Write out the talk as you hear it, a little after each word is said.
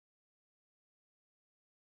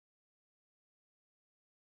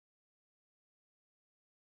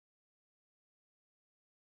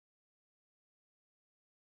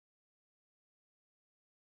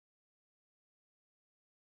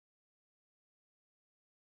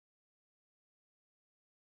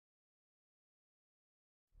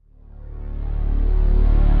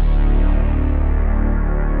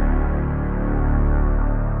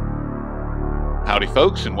Howdy,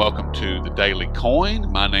 folks, and welcome to the Daily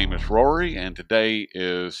Coin. My name is Rory, and today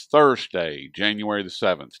is Thursday, January the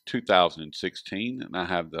 7th, 2016, and I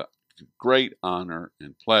have the great honor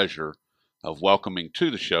and pleasure of welcoming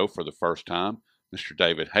to the show for the first time Mr.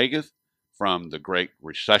 David Haggith from the Great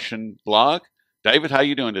Recession blog. David, how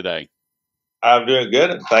you doing today? I'm doing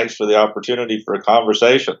good, and thanks for the opportunity for a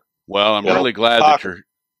conversation. Well, I'm really glad that you're...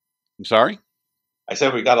 I'm sorry? I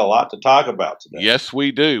said we got a lot to talk about today. Yes,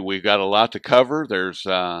 we do. We've got a lot to cover. There's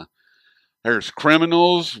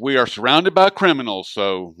criminals. We are surrounded by criminals,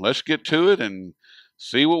 so let's get to it and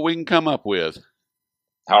see what we can come up with.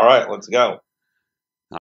 All right, let's go.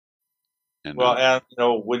 And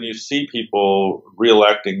when you see people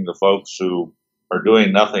reelecting the folks who are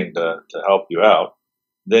doing nothing to help you out,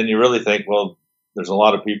 then you really think, well, there's a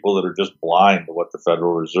lot of people that are just blind to what the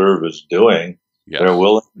Federal Reserve is doing. Yes. They're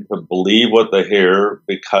willing to believe what they hear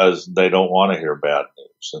because they don't want to hear bad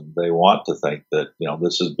news, and they want to think that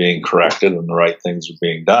this is being corrected and the right things are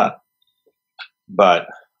being done. But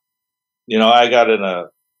I got in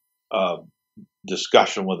a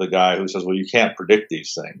discussion with a guy who says, "Well, you can't predict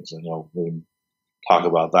these things," and we can talk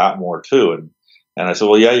about that more too. And I said,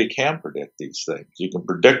 "Well, yeah, you can predict these things. You can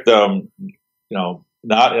predict them,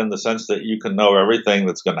 not in the sense that you can know everything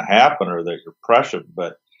that's going to happen or that you're prescient,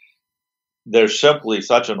 but there's simply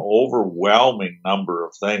such an overwhelming number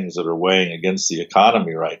of things that are weighing against the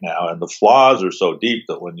economy right now, and the flaws are so deep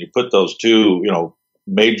that when you put those two,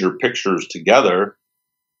 major pictures together,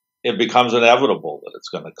 it becomes inevitable that it's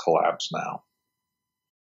going to collapse now.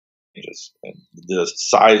 And the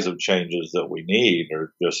size of changes that we need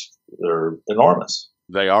they're enormous.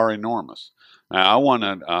 They are enormous. Now, I want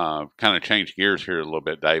to kind of change gears here a little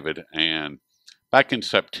bit, David. And back in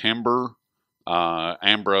September,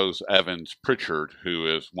 Ambrose Evans Pritchard, who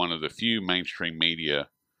is one of the few mainstream media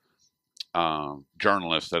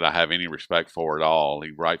journalists that I have any respect for at all.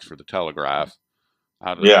 He writes for the Telegraph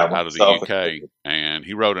out of the UK, and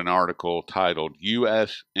he wrote an article titled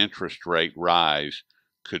 "U.S. Interest Rate Rise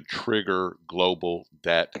Could Trigger Global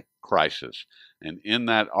Debt Crisis." And in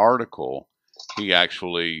that article, he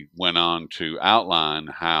actually went on to outline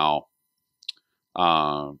how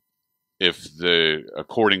according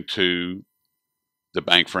to the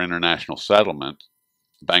Bank for International Settlement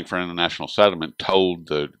told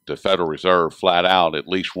the Federal Reserve flat out at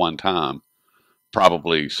least one time,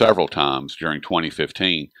 probably several times during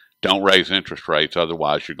 2015, don't raise interest rates,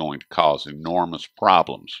 otherwise you're going to cause enormous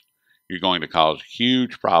problems. You're going to cause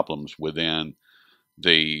huge problems within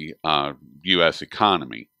the U.S.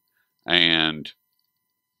 economy. And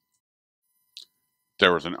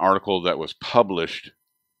there was an article that was published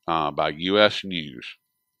by U.S. News,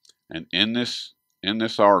 and in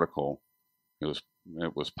this article, it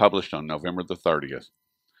was published on November the 30th.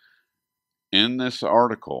 In this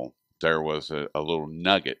article, there was a little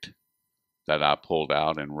nugget that I pulled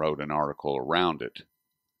out and wrote an article around it.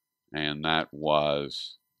 And that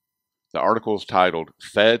was, the article is titled,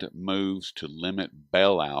 "Fed Moves to Limit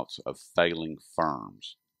Bailouts of Failing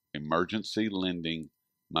Firms. Emergency Lending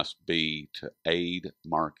Must Be to Aid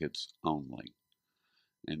Markets Only."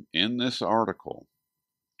 And in this article,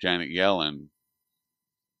 Janet Yellen,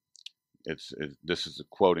 this is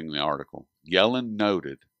quoting the article, Yellen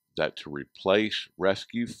noted that to replace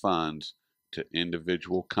rescue funds to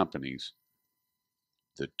individual companies,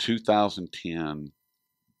 the 2010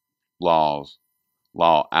 law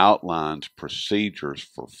outlines procedures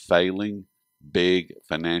for failing big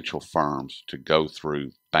financial firms to go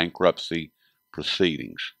through bankruptcy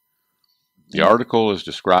proceedings. The article is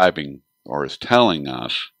describing, or is telling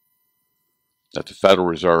us, that the Federal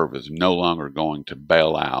Reserve is no longer going to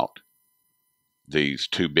bail out these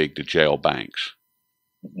too big to jail banks,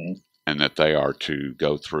 and that they are to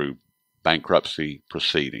go through bankruptcy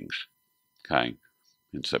proceedings. Okay.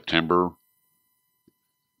 In September,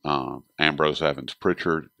 Ambrose Evans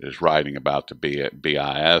Pritchard is writing about the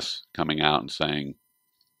BIS coming out and saying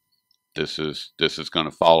this is going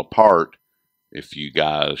to fall apart if you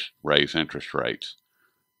guys raise interest rates.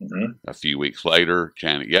 A few weeks later,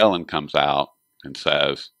 Janet Yellen comes out and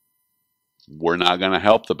says, we're not going to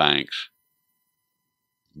help the banks.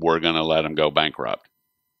 We're going to let them go bankrupt.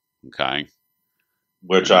 Okay.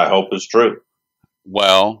 Which I hope is true.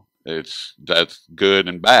 Well, that's good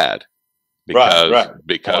and bad,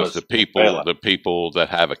 because the people that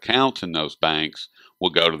have accounts in those banks will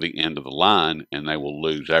go to the end of the line and they will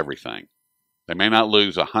lose everything. They may not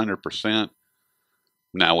lose 100%.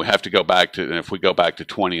 Now we have to go back to, if we go back to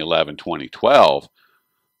 2011, 2012,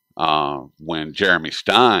 when Jeremy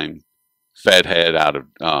Stein, Fed head out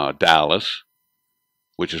of Dallas,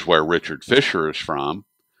 which is where Richard Fisher is from,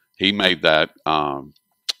 he made that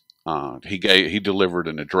he delivered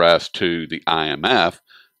an address to the IMF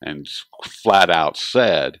and flat out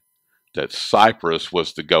said that Cyprus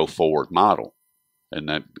was the go forward model,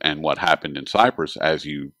 and what happened in Cyprus, as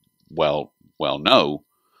you well know,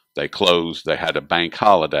 they closed. They had a bank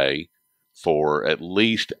holiday for at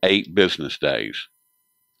least 8 business days,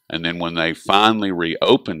 and then when they finally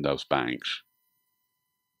reopened those banks,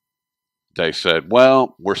 they said,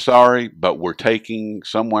 well, we're sorry, but we're taking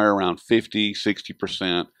somewhere around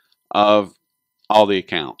 50-60% of all the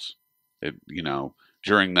accounts.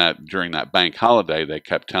 During that bank holiday, they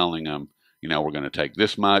kept telling them, we're going to take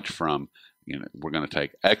this much from, we're going to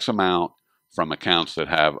take X amount from accounts that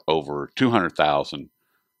have over 200,000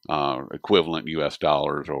 equivalent U.S.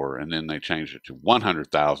 dollars, and then they changed it to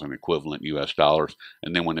 100,000 equivalent U.S. dollars.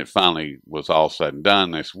 And then when it finally was all said and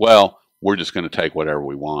done, they said, well, we're just going to take whatever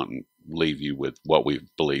we want and leave you with what we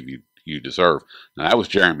believe you deserve. Now, that was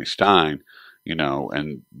Jeremy Stein,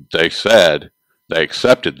 and they said they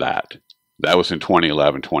accepted that. That was in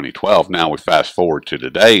 2011, 2012. Now we fast forward to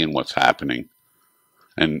today and what's happening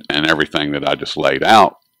and everything that I just laid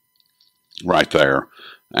out right there.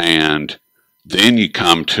 And then you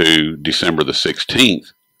come to December the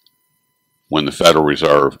 16th, when the Federal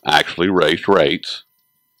Reserve actually raised rates.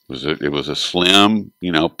 It was a slim,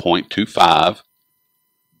 0.25.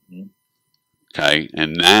 Okay,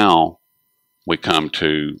 and now we come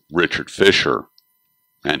to Richard Fisher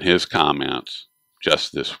and his comments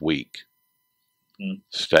just this week,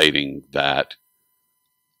 stating that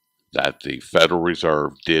the Federal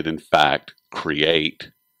Reserve did in fact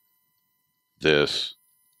create this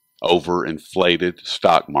overinflated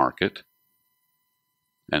stock market,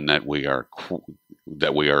 and that we are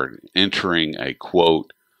entering a,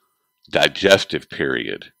 quote, digestive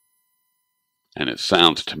period. And it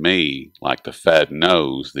sounds to me like the Fed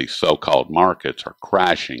knows these so-called markets are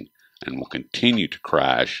crashing and will continue to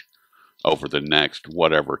crash over the next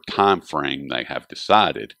whatever time frame they have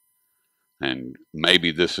decided. And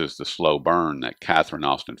maybe this is the slow burn that Catherine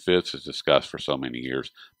Austin Fitts has discussed for so many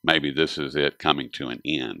years. Maybe this is it coming to an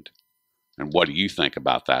end. And what do you think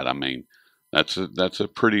about that? I mean, that's a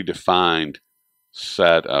pretty defined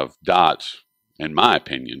set of dots, in my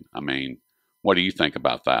opinion. I mean, what do you think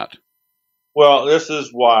about that? Well, this is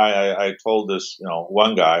why I told this,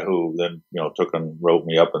 one guy who then, took and wrote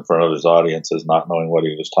me up in front of his audiences, not knowing what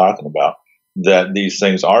he was talking about, that these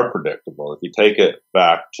things are predictable. If you take it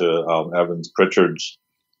back to Evans Pritchard's,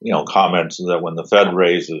 comments that when the Fed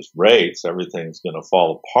raises rates, everything's going to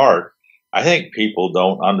fall apart. I think people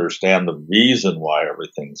don't understand the reason why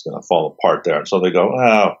everything's going to fall apart there. And so they go,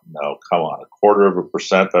 oh, no, come on,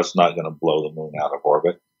 0.25%, that's not going to blow the moon out of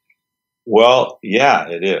orbit. Well, yeah,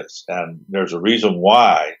 it is. And there's a reason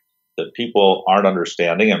why that people aren't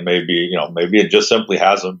understanding, and maybe it just simply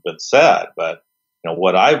hasn't been said. But,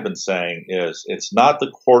 what I've been saying is it's not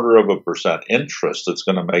the 0.25% interest that's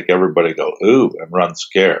going to make everybody go, ooh, and run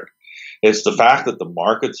scared. It's the fact that the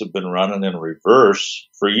markets have been running in reverse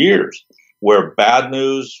for years, where bad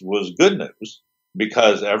news was good news,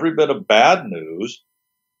 because every bit of bad news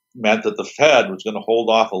meant that the Fed was going to hold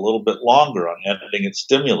off a little bit longer on ending its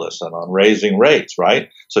stimulus and on raising rates, right?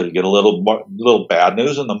 So you get a little bad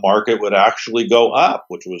news and the market would actually go up,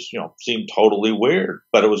 which was, seemed totally weird.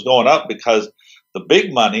 But it was going up because the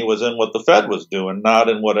big money was in what the Fed was doing, not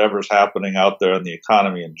in whatever's happening out there in the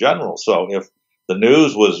economy in general. So if the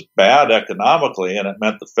news was bad economically and it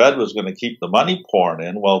meant the Fed was going to keep the money pouring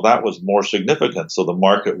in, well, that was more significant. So the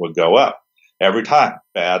market would go up. Every time,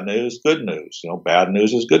 bad news, good news. Bad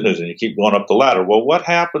news is good news, and you keep going up the ladder. Well, what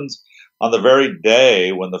happens on the very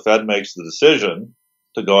day when the Fed makes the decision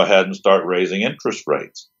to go ahead and start raising interest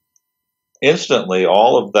rates? Instantly,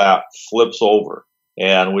 all of that flips over,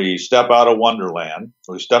 and we step out of Wonderland.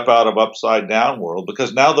 We step out of upside down world,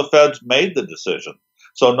 because now the Fed's made the decision.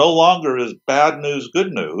 So no longer is bad news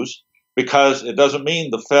good news, because it doesn't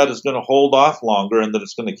mean the Fed is going to hold off longer and that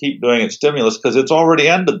it's going to keep doing its stimulus, because it's already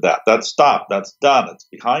ended that. That's stopped. That's done. It's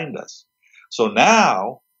behind us. So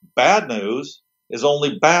now bad news is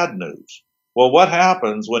only bad news. Well, what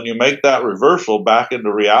happens when you make that reversal back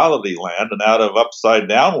into reality land and out of upside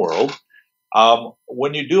down world?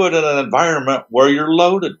 When you do it in an environment where you're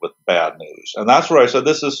loaded with bad news. And that's where I said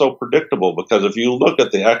this is so predictable, because if you look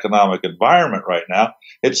at the economic environment right now,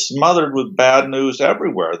 it's smothered with bad news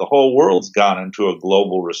everywhere. The whole world's gone into a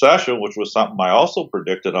global recession, which was something I also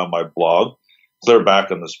predicted on my blog clear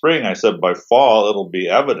back in the spring. I said by fall, it'll be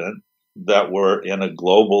evident that we're in a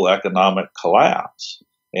global economic collapse.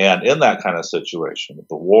 And in that kind of situation, with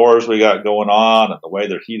the wars we got going on and the way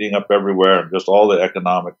they're heating up everywhere and just all the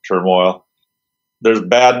economic turmoil, there's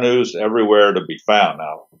bad news everywhere to be found.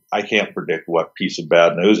 Now, I can't predict what piece of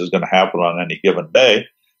bad news is going to happen on any given day,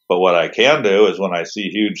 but what I can do is when I see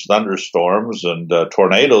huge thunderstorms and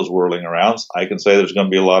tornadoes whirling around, I can say there's going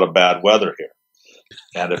to be a lot of bad weather here.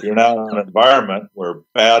 And if you're now in an environment where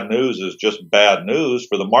bad news is just bad news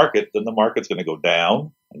for the market, then the market's going to go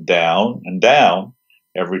down and down and down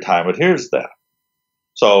every time it hears that.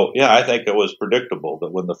 So, yeah, I think it was predictable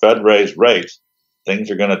that when the Fed raised rates,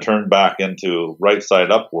 things are going to turn back into right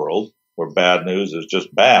side up world where bad news is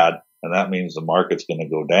just bad, and that means the market's going to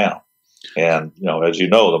go down. And, as you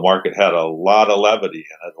know, the market had a lot of levity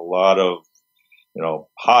in it, a lot of,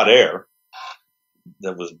 hot air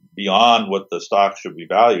that was beyond what the stock should be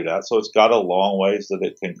valued at. So it's got a long ways that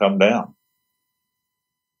it can come down.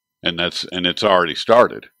 And it's already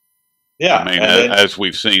started. Yeah. I mean, as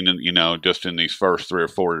we've seen, just in these first 3 or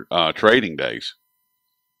 4 trading days.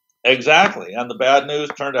 Exactly. And the bad news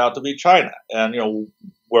turned out to be China. And,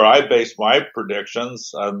 where I base my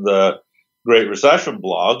predictions on the Great Recession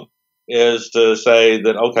blog is to say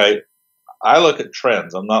that, okay, I look at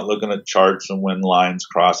trends. I'm not looking at charts and when lines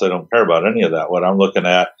cross. I don't care about any of that. What I'm looking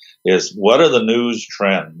at is what are the news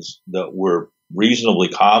trends that we're reasonably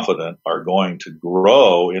confident are going to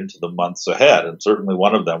grow into the months ahead. And certainly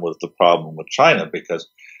one of them was the problem with China, because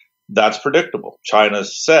that's predictable. China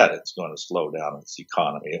said it's going to slow down its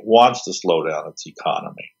economy. It wants to slow down its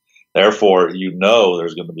economy. Therefore,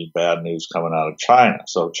 there's going to be bad news coming out of China.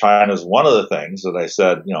 So China is one of the things that I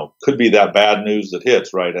said, could be that bad news that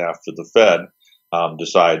hits right after the Fed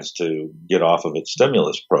decides to get off of its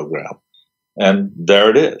stimulus program. And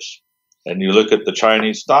there it is. And you look at the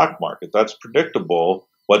Chinese stock market, that's predictable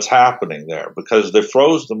what's happening there, because they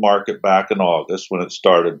froze the market back in August when it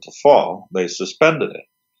started to fall. They suspended it.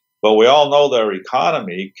 But we all know their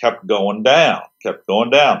economy kept going down,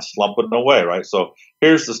 slumping away, right? So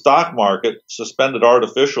here's the stock market suspended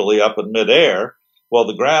artificially up in midair. Well,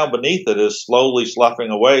 the ground beneath it is slowly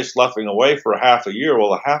sloughing away for a half a year.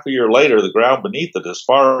 Well, a half a year later, the ground beneath it is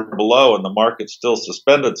far below and the market's still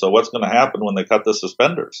suspended. So what's going to happen when they cut the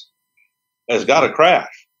suspenders? It's got to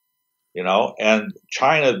crash, and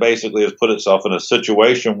China basically has put itself in a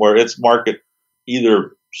situation where its market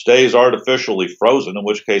either stays artificially frozen, in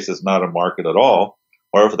which case it's not a market at all,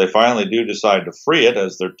 or if they finally do decide to free it,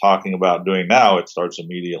 as they're talking about doing now, it starts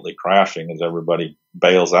immediately crashing as everybody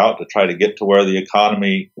bails out to try to get to where the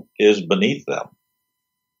economy is beneath them,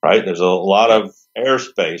 right? There's a lot of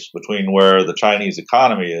airspace between where the Chinese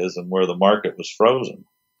economy is and where the market was frozen.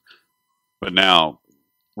 But now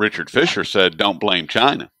Richard Fisher said, don't blame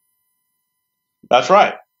China. That's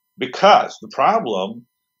right. Because the problem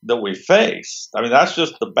that we face, that's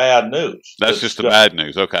just the bad news. That's just the bad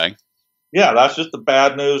news. Okay. Yeah, that's just the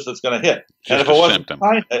bad news that's going to hit. Just and if it wasn't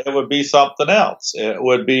China, it would be something else. It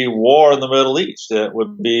would be war in the Middle East. It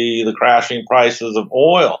would be the crashing prices of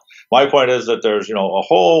oil. My point is that there's, a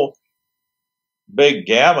whole big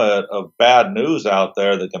gamut of bad news out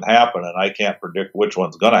there that can happen, and I can't predict which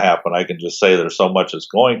one's going to happen. I can just say there's so much that's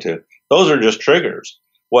going to. Those are just triggers.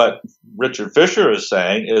 What Richard Fisher is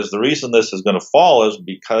saying is the reason this is going to fall is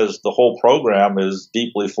because the whole program is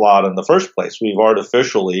deeply flawed in the first place. We've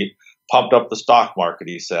artificially pumped up the stock market,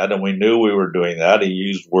 he said, and we knew we were doing that. He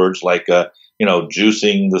used words like,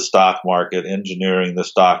 juicing the stock market, engineering the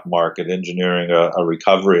stock market, engineering a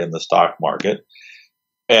recovery in the stock market.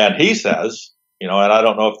 And he says, and I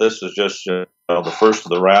don't know if this is just the first of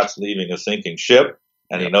the rats leaving a sinking ship,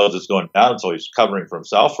 and he knows it's going down, so he's covering for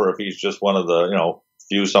himself, or if he's just one of the,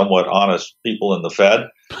 few somewhat honest people in the Fed.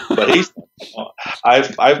 But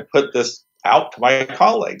I've put this out to my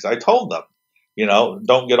colleagues. I told them,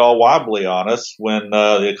 don't get all wobbly on us when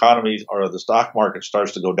the economy or the stock market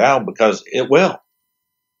starts to go down, because it will.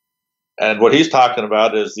 And what he's talking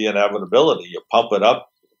about is the inevitability. You pump it up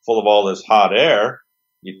full of all this hot air,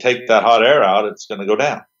 you take that hot air out, it's going to go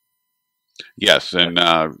down. Yes, and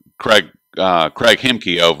Craig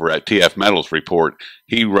Hemke over at TF Metals Report,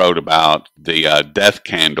 he wrote about the death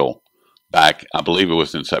candle back, I believe it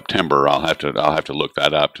was in September. I'll have to look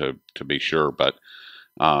that up to be sure, but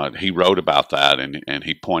he wrote about that, and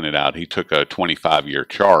he pointed out, he took a 25-year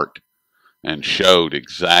chart and showed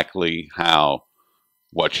exactly how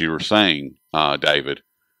what you were saying, David,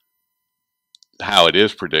 how it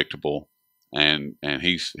is predictable, and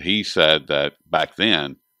he said that back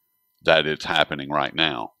then that it's happening right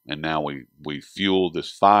now, and now we fuel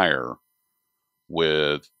this fire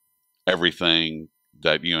with everything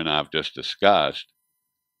that you and I have just discussed,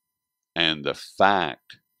 and the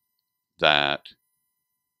fact that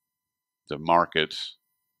the markets,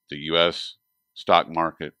 the U.S. stock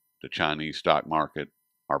market, the Chinese stock market,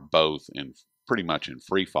 are both pretty much in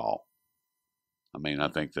free fall. I mean, I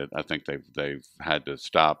think they've had to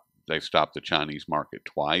stop. They've stopped the Chinese market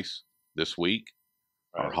twice this week,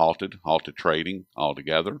 or Right. halted trading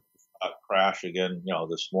altogether. Crash again,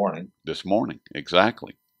 this morning. This morning,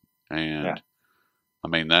 exactly. Yeah. And I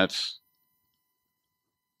mean, that's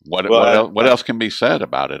Well, what else can be said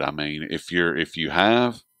about it? I mean, if you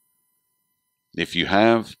have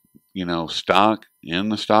stock in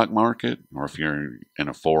the stock market, or if you're in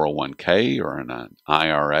a 401k or in an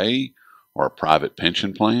IRA or a private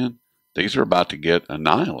pension plan, these are about to get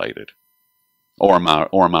annihilated. Or am I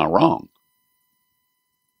wrong?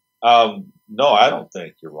 no, I don't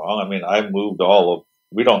think you're wrong. I mean, I moved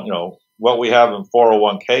we don't, what we have in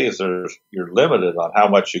 401ks, you're limited on how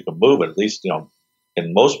much you can move. At least,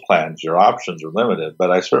 in most plans, your options are limited.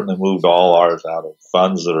 But I certainly moved all ours out of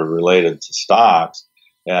funds that are related to stocks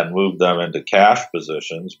and moved them into cash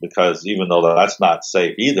positions, because even though that's not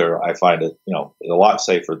safe either, I find it, a lot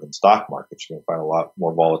safer than stock markets. You can find a lot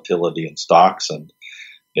more volatility in stocks and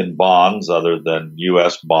in bonds other than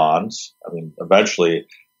U.S. bonds. I mean, eventually,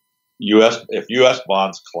 if U.S.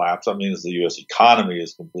 bonds collapse, that means the U.S. economy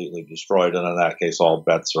is completely destroyed, and in that case, all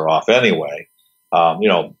bets are off anyway.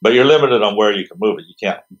 But you're limited on where you can move it. You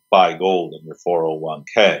can't buy gold in your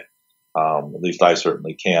 401k. At least I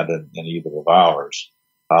certainly can't in either of ours.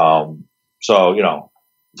 So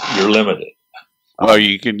you're limited. Well,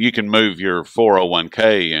 you can move your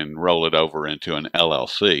 401k and roll it over into an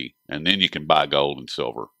LLC, and then you can buy gold and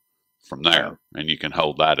silver from there, and you can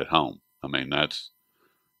hold that at home. I mean,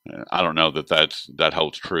 I don't know that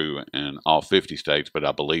holds true in all 50 states, but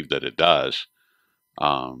I believe that it does,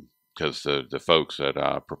 because the folks at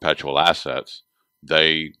Perpetual Assets,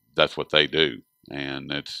 that's what they do,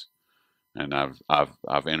 and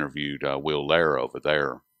I've interviewed Will Lair over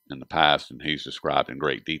there in the past, and he's described in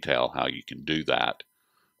great detail how you can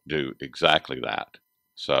do exactly that.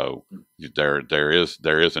 So there is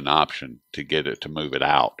an option to get it, to move it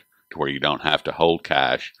out to where you don't have to hold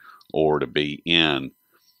cash or to be in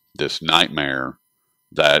this nightmare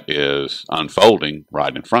that is unfolding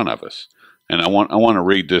right in front of us. And I want to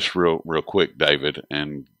read this real quick, David,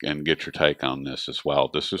 and get your take on this as well.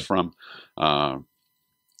 This is from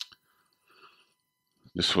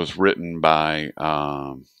this was written by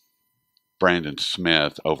Brandon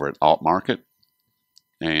Smith over at Alt Market,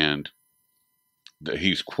 and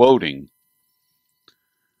he's quoting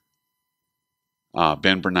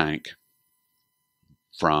Ben Bernanke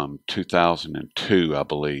from 2002, I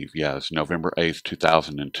believe. Yes, November 8th,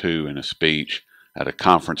 2002, in a speech at a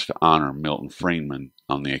conference to honor Milton Friedman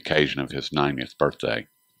on the occasion of his 90th birthday.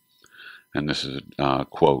 And this is a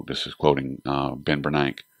quote. This is quoting Ben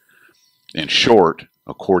Bernanke. In short,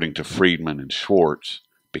 according to Friedman and Schwartz,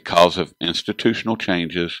 because of institutional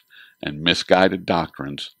changes and misguided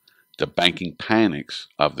doctrines, the banking panics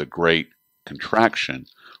of the Great Contraction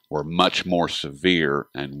were much more severe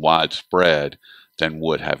and widespread than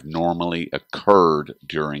would have normally occurred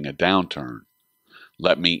during a downturn.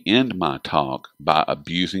 Let me end my talk by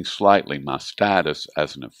abusing slightly my status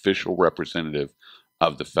as an official representative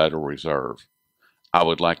of the Federal Reserve. I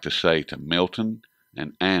would like to say to Milton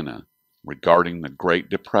and Anna regarding the Great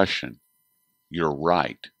Depression, you're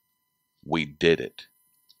right. We did it.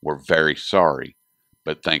 We're very sorry,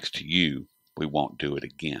 but thanks to you, we won't do it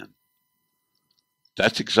again.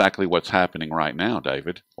 That's exactly what's happening right now,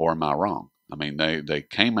 David, or am I wrong? I mean, they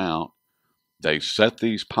came out, they set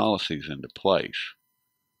these policies into place.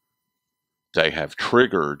 They have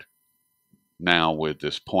triggered, now with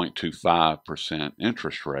this 0.25%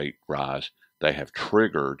 interest rate rise, they have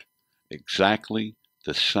triggered exactly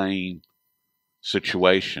the same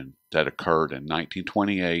situation that occurred in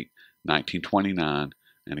 1928, 1929,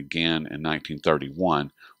 and again in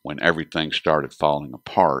 1931, when everything started falling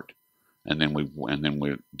apart, and then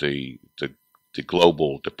the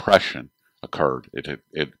global depression occurred.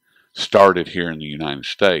 It started here in the United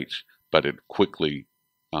States, but it quickly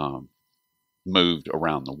moved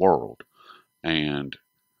around the world, and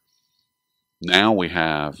now we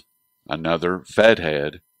have another Fed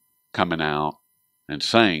head coming out and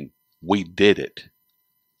saying, we did it.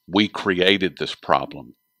 We created this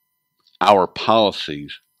problem. Our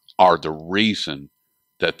policies are the reason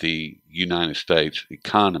that the United States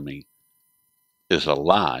economy is a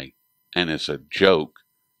lie and it's a joke,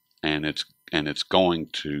 and it's going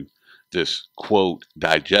to, this quote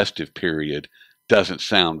digestive period doesn't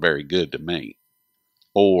sound very good to me.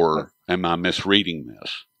 Or am I misreading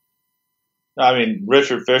this? I mean,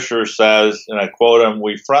 Richard Fisher says, and I quote him,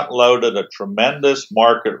 we front-loaded a tremendous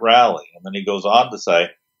market rally. And then he goes on to say,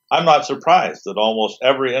 I'm not surprised that almost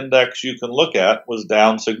every index you can look at was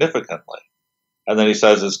down significantly. And then he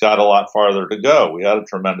says it's got a lot farther to go. We had a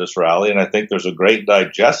tremendous rally, and I think there's a great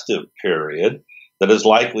digestive period that is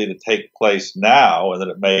likely to take place now and that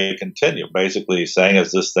it may continue. Basically, he's saying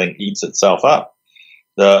as this thing eats itself up.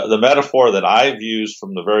 The metaphor that I've used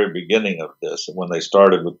from the very beginning of this, when they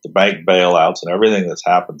started with the bank bailouts and everything that's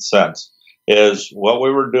happened since, is what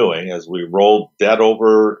we were doing as we rolled debt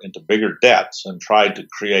over into bigger debts and tried to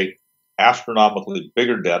create astronomically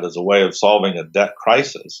bigger debt as a way of solving a debt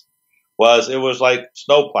crisis. It was like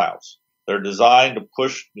snowplows. They're designed to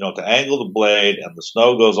push, to angle the blade, and the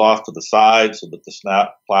snow goes off to the side so that the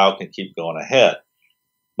snap plow can keep going ahead.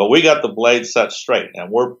 But we got the blade set straight,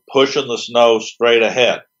 and we're pushing the snow straight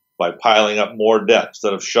ahead by piling up more debt.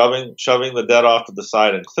 Instead of shoving the debt off to the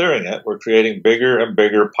side and clearing it, we're creating bigger and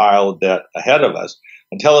bigger pile of debt ahead of us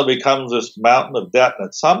until it becomes this mountain of debt. And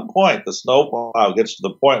at some point, the snowplow gets to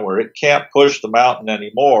the point where it can't push the mountain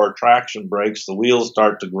anymore. Traction breaks, the wheels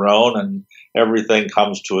start to groan, and everything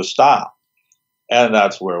comes to a stop. And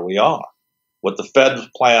that's where we are. What the Fed's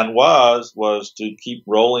plan was to keep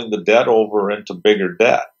rolling the debt over into bigger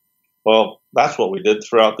debt. Well, that's what we did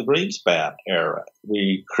throughout the Greenspan era.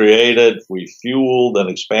 We fueled an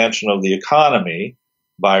expansion of the economy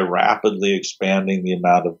by rapidly expanding the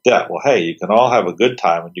amount of debt. Well, hey, you can all have a good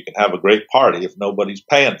time and you can have a great party if nobody's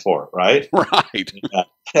paying for it, right? Right. Yeah.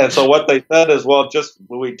 And so what they said is, well, just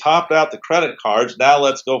we topped out the credit cards. Now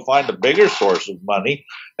let's go find a bigger source of money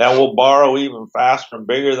and we'll borrow even faster and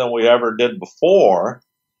bigger than we ever did before.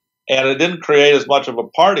 And it didn't create as much of a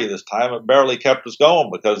party this time. It barely kept us going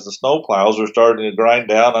because the snowplows are starting to grind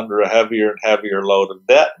down under a heavier and heavier load of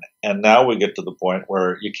debt. And now we get to the point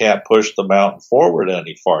where you can't push the mountain forward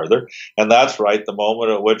any farther. And that's right the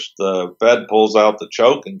moment at which the Fed pulls out the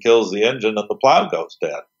choke and kills the engine and the plow goes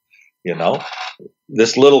dead.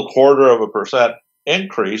 This little 0.25%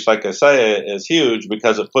 increase, like I say, is huge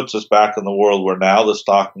because it puts us back in the world where now the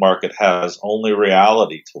stock market has only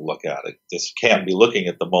reality to look at. It just can't be looking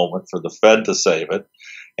at the moment for the Fed to save it.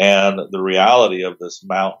 And the reality of this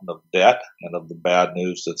mountain of debt and of the bad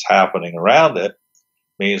news that's happening around it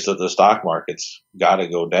means that the stock market's got to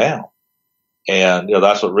go down. And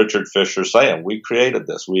that's what Richard Fisher's saying. We created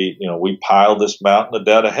this. We piled this mountain of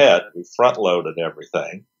debt ahead. We front loaded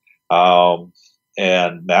everything.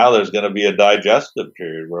 And now there's going to be a digestive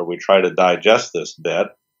period where we try to digest this debt.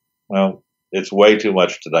 Well, it's way too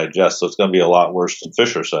much to digest, so it's going to be a lot worse than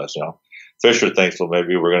Fisher says. Fisher thinks, well,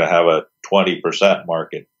 maybe we're going to have a 20%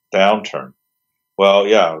 market downturn. Well,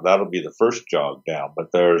 yeah, that'll be the first jog down,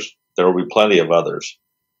 but there will be plenty of others.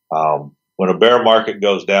 When a bear market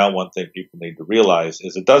goes down, one thing people need to realize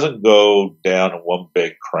is it doesn't go down in one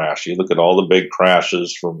big crash. You look at all the big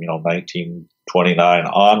crashes from 1929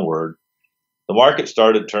 onward. The market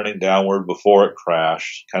started turning downward before it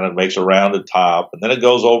crashed, kind of makes a rounded top, and then it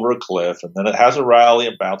goes over a cliff, and then it has a rally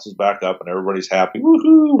and bounces back up, and everybody's happy.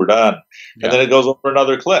 Woohoo, we're done. Yeah. And then it goes over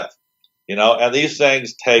another cliff, and these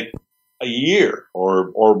things take a year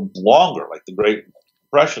or longer, like the Great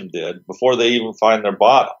Depression did, before they even find their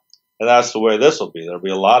bottom. And that's the way this will be. There'll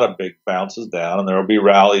be a lot of big bounces down, and there will be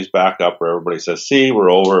rallies back up where everybody says, see, we're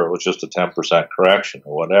over. It was just a 10% correction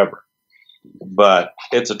or whatever. But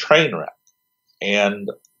it's a train wreck. And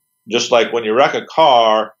just like when you wreck a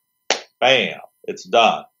car, bam, it's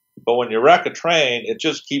done. But when you wreck a train, it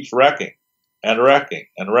just keeps wrecking and wrecking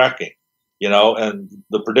and wrecking, and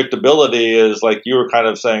the predictability is like you were kind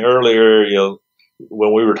of saying earlier,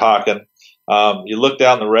 when we were talking, you look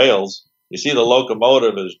down the rails, you see the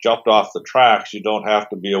locomotive has jumped off the tracks. You don't have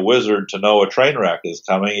to be a wizard to know a train wreck is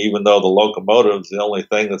coming, even though the locomotive's the only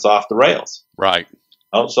thing that's off the rails. Right.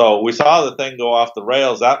 So we saw the thing go off the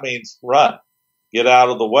rails. That means run. Get out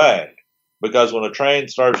of the way, because when a train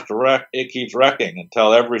starts to wreck, it keeps wrecking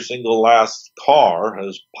until every single last car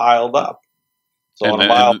has piled up. So on a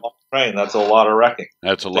mile-long train, that's a lot of wrecking.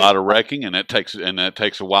 That's a lot of wrecking, and that takes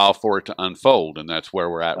a while for it to unfold, and that's where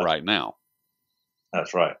we're at right now.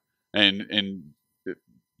 That's right. And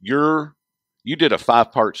you did a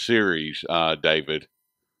 5-part series, David,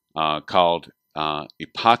 called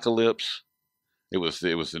Apocalypse. It was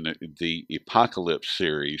the Apocalypse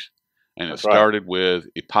series. And it started with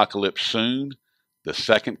Apocalypse Soon, the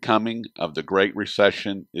second coming of the Great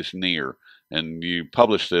Recession is near. And you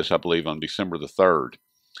published this, I believe, on December the 3rd.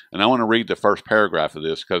 And I want to read the first paragraph of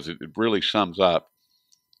this because it really sums up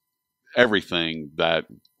everything that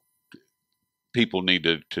people need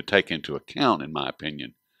to take into account, in my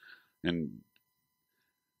opinion. And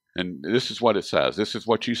this is what it says. This is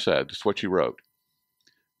what you said. This is what you wrote.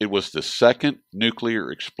 It was the second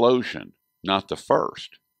nuclear explosion, not the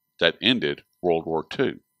first, that ended World War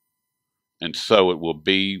II. And so it will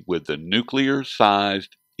be with the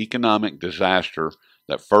nuclear-sized economic disaster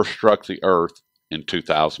that first struck the earth in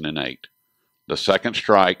 2008. The second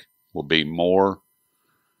strike will be the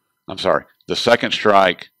second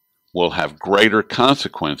strike will have greater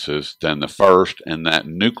consequences than the first, and that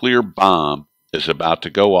nuclear bomb is about to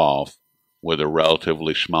go off with a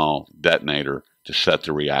relatively small detonator to set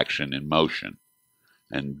the reaction in motion.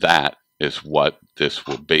 And that is what this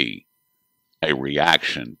will be, a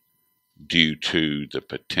reaction due to the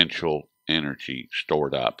potential energy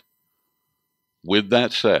stored up. With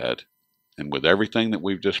that said, and with everything that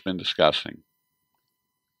we've just been discussing,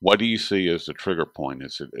 what do you see as the trigger point?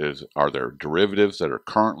 Are there derivatives that are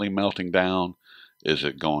currently melting down? Is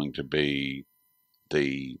it going to be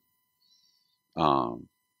the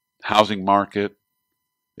housing market?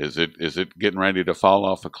 Is it getting ready to fall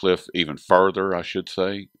off a cliff even further? I should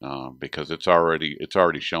say, because it's already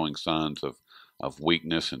showing signs of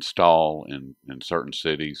weakness and stall in certain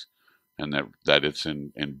cities, and that it's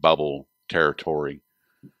in bubble territory.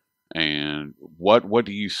 And what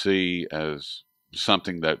do you see as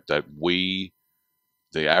something that we,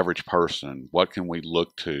 the average person, what can we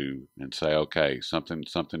look to and say, okay, something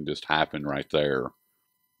just happened right there.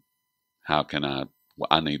 How can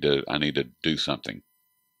I need to do something?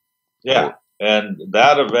 Yeah, and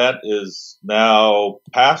that event is now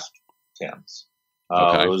past tense.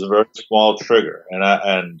 Okay. It was a very small trigger,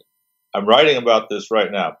 and I'm writing about this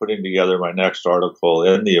right now, putting together my next article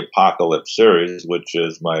in the Apocalypse series, which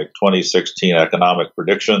is my 2016 economic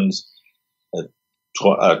predictions,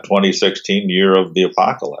 2016 year of the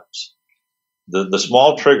apocalypse. The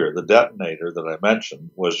small trigger, the detonator that I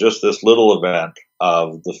mentioned, was just this little event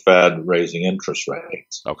of the Fed raising interest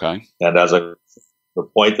rates. Okay. And the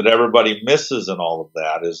point that everybody misses in all of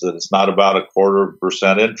that is that it's not about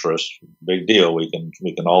 0.25% interest. Big deal. We can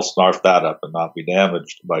all snarf that up and not be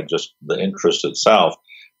damaged by just the interest itself.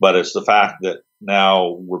 But it's the fact that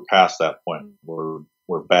now we're past that point where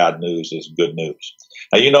bad news is good news.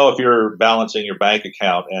 Now, if you're balancing your bank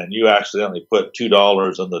account and you accidentally put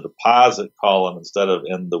 $2 in the deposit column instead of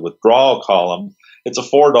in the withdrawal column, it's a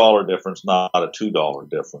 $4 difference, not a $2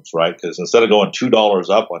 difference, right? Because instead of going $2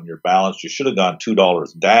 up on your balance, you should have gone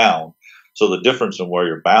 $2 down. So the difference in where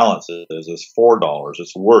your balance is $4.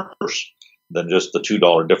 It's worse than just the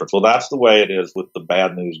 $2 difference. Well, that's the way it is with the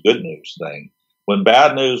bad news, good news thing. When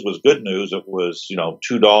bad news was good news, it was,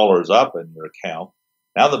 $2 up in your account.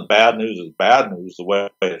 Now the bad news is bad news the way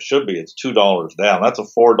it should be. It's $2 down. That's a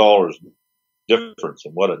 $4 difference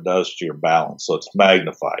in what it does to your balance. So it's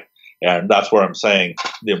magnified. And that's where I'm saying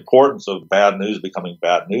the importance of bad news becoming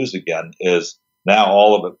bad news again is now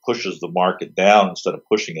all of it pushes the market down instead of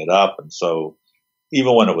pushing it up. And so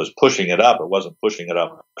even when it was pushing it up, it wasn't pushing it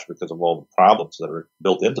up because of all the problems that are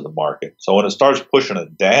built into the market. So when it starts pushing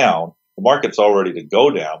it down, the market's all ready to go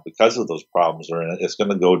down because of those problems that are in it. It's going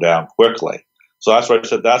to go down quickly. So that's why I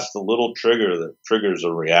said that's the little trigger that triggers a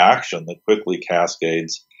reaction that quickly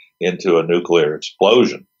cascades into a nuclear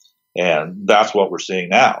explosion. And that's what we're seeing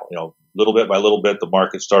now. Little bit by little bit, the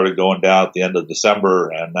market started going down at the end of December,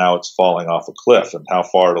 and now it's falling off a cliff. And how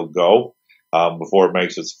far it'll go before it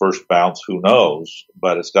makes its first bounce, who knows?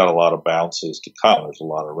 But it's got a lot of bounces to come. There's a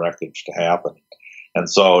lot of wreckage to happen. And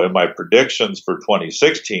so in my predictions for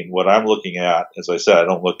 2016, what I'm looking at, as I said, I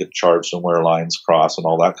don't look at charts and where lines cross and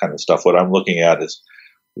all that kind of stuff. What I'm looking at is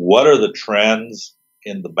what are the trends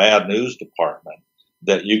in the bad news department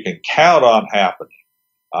that you can count on happening?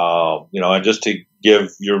 And just to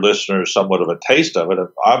give your listeners somewhat of a taste of it,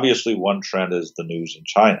 obviously one trend is the news in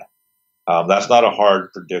China. That's not a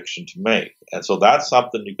hard prediction to make. And so that's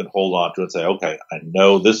something you can hold on to and say, okay, I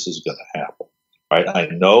know this is going to happen. Right? I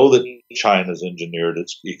know that China's engineered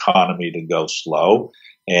its economy to go slow,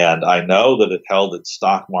 and I know that it held its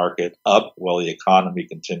stock market up while the economy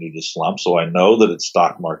continued to slump, so I know that its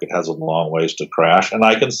stock market has a long ways to crash, and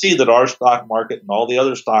I can see that our stock market and all the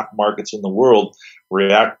other stock markets in the world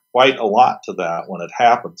react quite a lot to that when it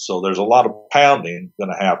happens, so there's a lot of pounding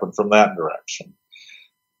going to happen from that direction.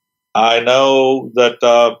 I know that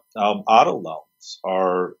auto loans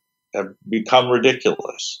have become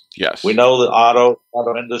ridiculous. Yes. We know the auto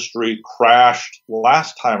industry crashed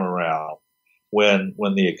last time around when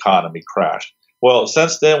the economy crashed. Well,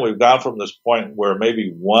 since then, we've gone from this point where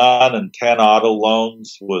maybe 1 in 10 auto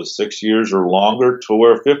loans was 6 years or longer to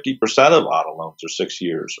where 50% of auto loans are 6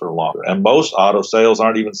 years or longer. And most auto sales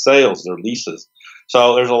aren't even sales, they're leases.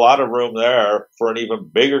 So there's a lot of room there for an even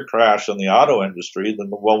bigger crash in the auto industry than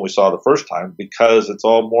the one we saw the first time because it's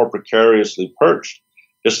all more precariously perched.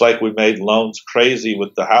 Just like we made loans crazy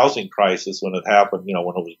with the housing crisis when it happened, when it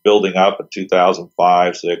was building up in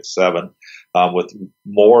 2005, 6, 7. with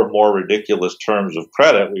more and more ridiculous terms of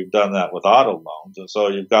credit. We've done that with auto loans. And so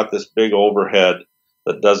you've got this big overhead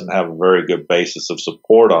that doesn't have a very good basis of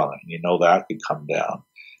support on it. And that could come down.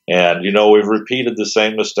 And, we've repeated the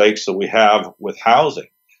same mistakes that we have with housing,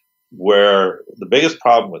 where the biggest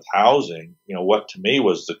problem with housing, what to me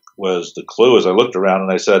was the clue as I looked around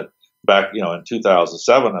and I said, back, in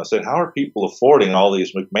 2007, I said, how are people affording all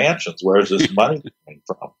these McMansions? Where's this money coming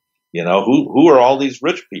from? Who are all these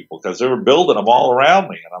rich people? Because they were building them all around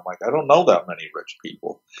me. And I'm like, I don't know that many rich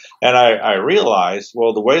people. And I realized,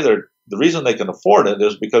 well, the reason they can afford it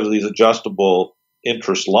is because of these adjustable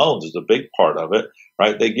interest loans is a big part of it,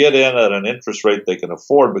 right? They get in at an interest rate they can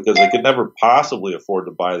afford because they could never possibly afford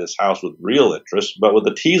to buy this house with real interest. But with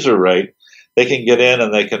the teaser rate, they can get in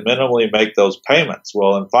and they can minimally make those payments.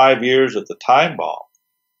 Well, in 5 years, it's a time bomb,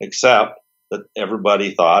 except that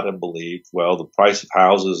everybody thought and believed, well, the price of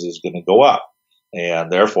houses is going to go up.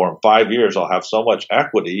 And therefore, in 5 years, I'll have so much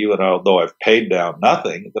equity, even though I've paid down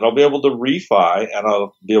nothing, that I'll be able to refi and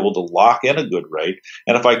I'll be able to lock in a good rate.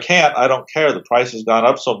 And if I can't, I don't care. The price has gone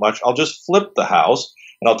up so much, I'll just flip the house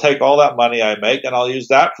and I'll take all that money I make and I'll use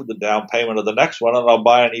that for the down payment of the next one and I'll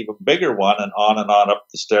buy an even bigger one and on up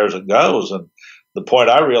the stairs it goes. And the point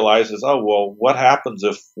I realized is, what happens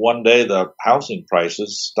if one day the housing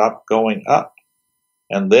prices stop going up?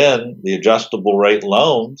 And then the adjustable rate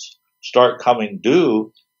loans start coming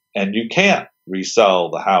due and you can't resell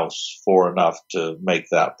the house for enough to make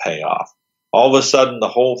that payoff. All of a sudden, the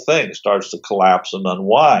whole thing starts to collapse and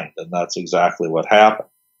unwind, and that's exactly what happened.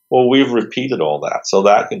 Well, we've repeated all that, so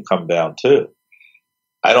that can come down too.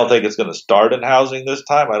 I don't think it's going to start in housing this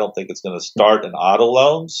time. I don't think it's going to start in auto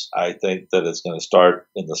loans. I think that it's going to start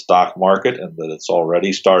in the stock market and that it's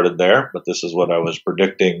already started there. But this is what I was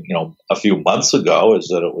predicting, a few months ago, is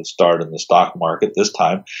that it would start in the stock market this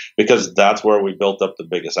time because that's where we built up the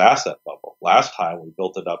biggest asset bubble. Last time we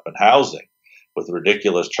built it up in housing with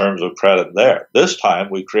ridiculous terms of credit there. This time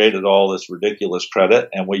we created all this ridiculous credit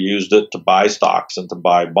and we used it to buy stocks and to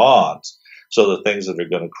buy bonds. So the things that are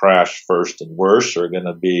going to crash first and worst are going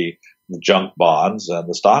to be the junk bonds and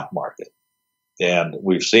the stock market. And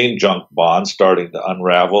we've seen junk bonds starting to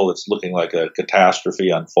unravel. It's looking like a catastrophe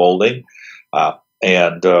unfolding.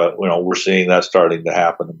 We're seeing that starting to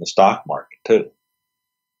happen in the stock market too.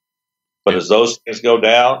 But as those things go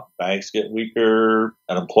down, banks get weaker,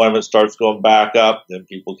 unemployment starts going back up, then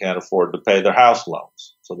people can't afford to pay their house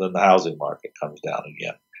loans. So then the housing market comes down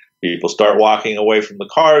again. People start walking away from the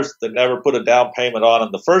cars they never put a down payment on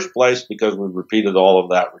in the first place because we repeated all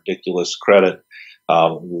of that ridiculous credit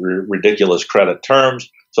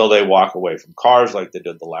terms. So they walk away from cars like they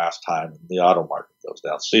did the last time, and the auto market goes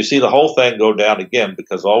down. So you see the whole thing go down again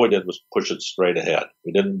because all we did was push it straight ahead.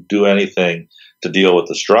 We didn't do anything to deal with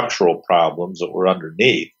the structural problems that were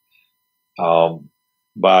underneath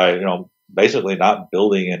by basically not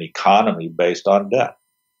building an economy based on debt.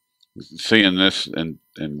 Seeing this and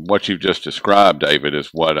what you've just described, David,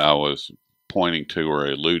 is what I was pointing to or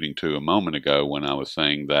alluding to a moment ago when I was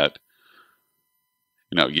saying that,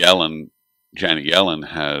 Janet Yellen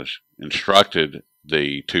has instructed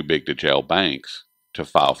the too big to jail banks to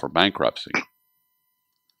file for bankruptcy.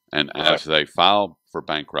 And as they file for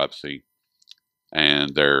bankruptcy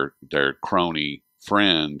and their crony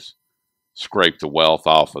friends scrape the wealth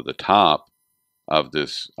off of the top of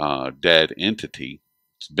this dead entity,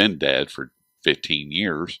 it's been dead for 15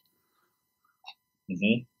 years.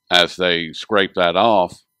 Mm-hmm. As they scrape that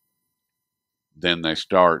off, then they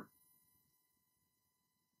start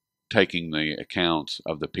taking the accounts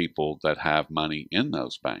of the people that have money in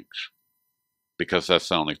those banks because that's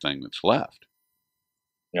the only thing that's left.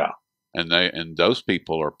 Yeah. And those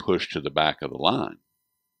people are pushed to the back of the line,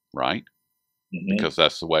 right? Mm-hmm. Because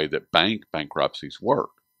that's the way that bankruptcies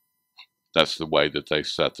work. That's the way that they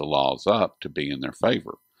set the laws up to be in their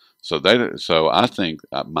favor. So I think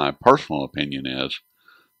my personal opinion is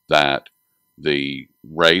that the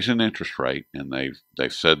raise in interest rate, and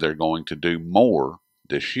they've said they're going to do more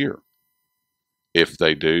this year. If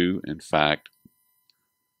they do, in fact,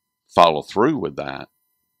 follow through with that,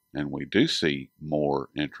 and we do see more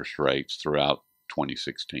interest rates throughout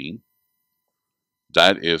 2016,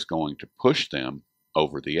 that is going to push them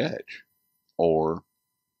over the edge, or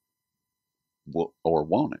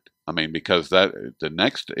won't it? I mean, because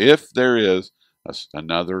if there is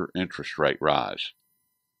another interest rate rise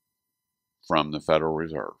from the Federal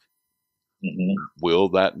Reserve, mm-hmm. will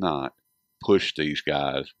that not push these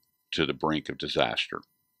guys to the brink of disaster?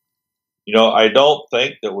 I don't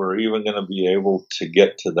think that we're even going to be able to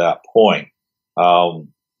get to that point.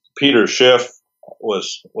 Peter Schiff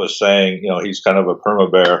was saying, he's kind of a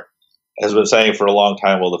perma-bear, has been saying for a long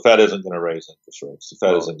time, well, the Fed isn't going to raise interest rates. The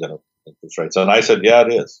Fed isn't going to raise interest rates. And I said, yeah,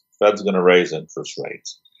 it is. The Fed's going to raise interest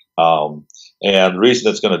rates. And the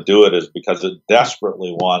reason it's going to do it is because it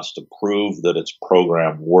desperately wants to prove that its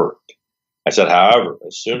program worked. I said, however,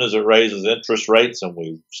 as soon as it raises interest rates and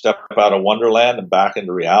we step out of Wonderland and back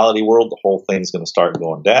into reality world, the whole thing's going to start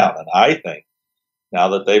going down. And I think now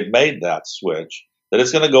that they've made that switch, that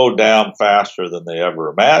it's going to go down faster than they ever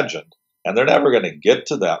imagined. And they're never going to get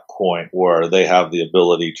to that point where they have the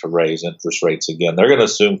ability to raise interest rates again. They're going to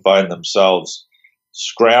soon find themselves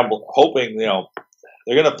scrambling, hoping,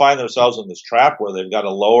 they're going to find themselves in this trap where they've got to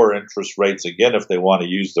lower interest rates again if they want to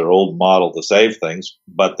use their old model to save things,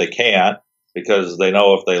 but they can't because they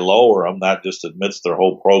know if they lower them, that just admits their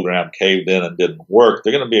whole program caved in and didn't work.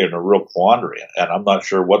 They're going to be in a real quandary, and I'm not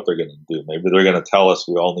sure what they're going to do. Maybe they're going to tell us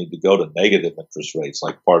we all need to go to negative interest rates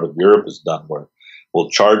like part of Europe has done, where we'll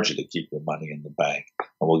charge you to keep your money in the bank,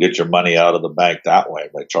 and we'll get your money out of the bank that way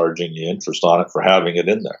by charging you interest on it for having it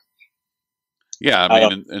in there. Yeah, I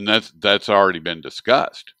mean, and that's already been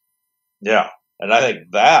discussed. Yeah, and I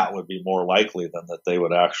think that would be more likely than that they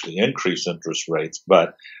would actually increase interest rates.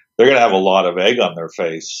 But they're going to have a lot of egg on their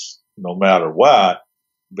face no matter what,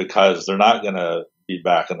 because they're not going to be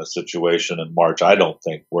back in a situation in March, I don't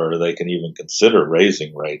think, where they can even consider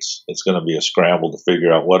raising rates. It's going to be a scramble to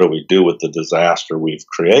figure out what do we do with the disaster we've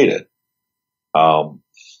created.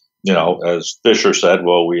 As Fisher said,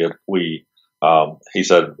 well, he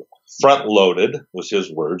said, front loaded was his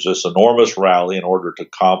words, this enormous rally in order to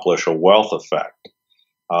accomplish a wealth effect.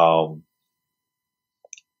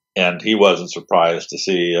 And he wasn't surprised to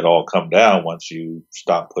see it all come down once you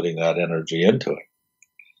stop putting that energy into it.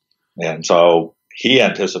 And so he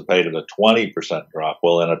anticipated a 20% drop.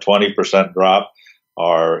 Well, in a 20% drop,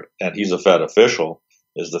 and he's a Fed official,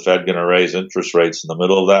 is the Fed going to raise interest rates in the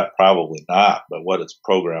middle of that? Probably not. But what its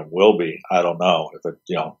program will be, I don't know. If it,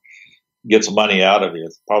 gets money out of you,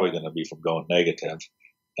 it's probably going to be from going negative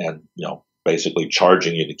and, basically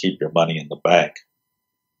charging you to keep your money in the bank.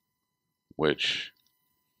 Which,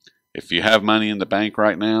 if you have money in the bank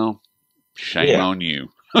right now, shame on you.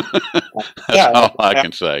 That's all I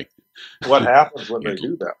can say. What happens when they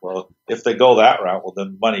do that? Well, if they go that route, well,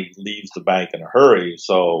 then money leaves the bank in a hurry.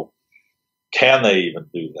 So can they even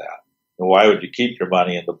do that? And why would you keep your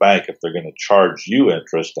money in the bank if they're going to charge you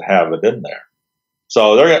interest to have it in there?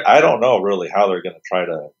 So I don't know really how they're going to try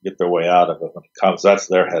to get their way out of it when it comes. That's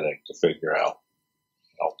their headache to figure out.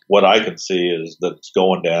 What I can see is that it's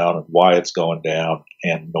going down and why it's going down,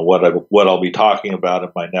 and what I'll be talking about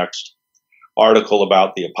in my next article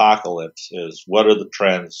about the apocalypse is what are the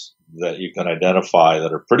trends that you can identify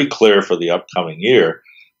that are pretty clear for the upcoming year.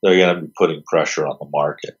 They're going to be putting pressure on the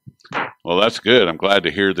market. Well, that's good. I'm glad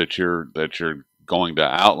to hear that you're going to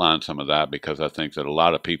outline some of that, because I think that a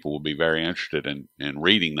lot of people will be very interested in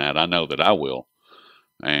reading that. I know that I will.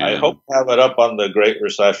 And I hope to have it up on the Great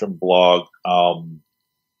Recession blog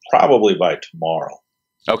probably by tomorrow.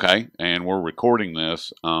 Okay, and we're recording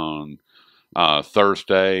this on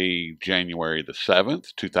Thursday, January the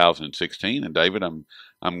 7th, 2016. And David, I'm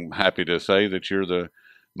happy to say that you're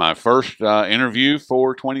my first interview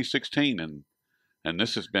for 2016, and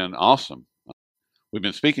this has been awesome. We've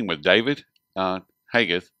been speaking with David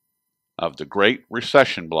Haggith of the Great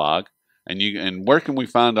Recession blog, and where can we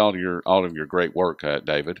find all of your great work at,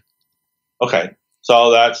 David? Okay,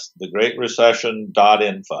 so that's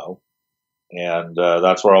thegreatrecession.info, and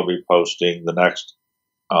that's where I'll be posting the next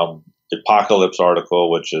apocalypse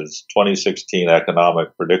article, which is 2016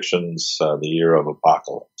 economic predictions, the year of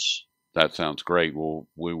apocalypse. That sounds great.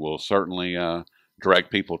 We will certainly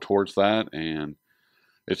direct people towards that, and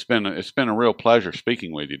it's been a real pleasure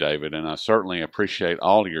speaking with you, David, and I certainly appreciate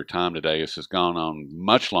all of your time today. This has gone on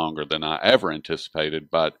much longer than I ever anticipated,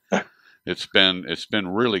 but it's been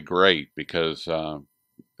really great because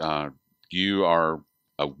you are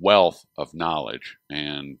a wealth of knowledge,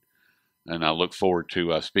 and I look forward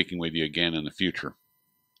to speaking with you again in the future.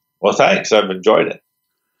 Well, thanks. I've enjoyed it.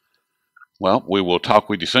 Well, we will talk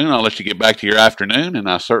with you soon. I'll let you get back to your afternoon, and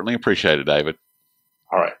I certainly appreciate it, David.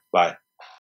 All right. Bye.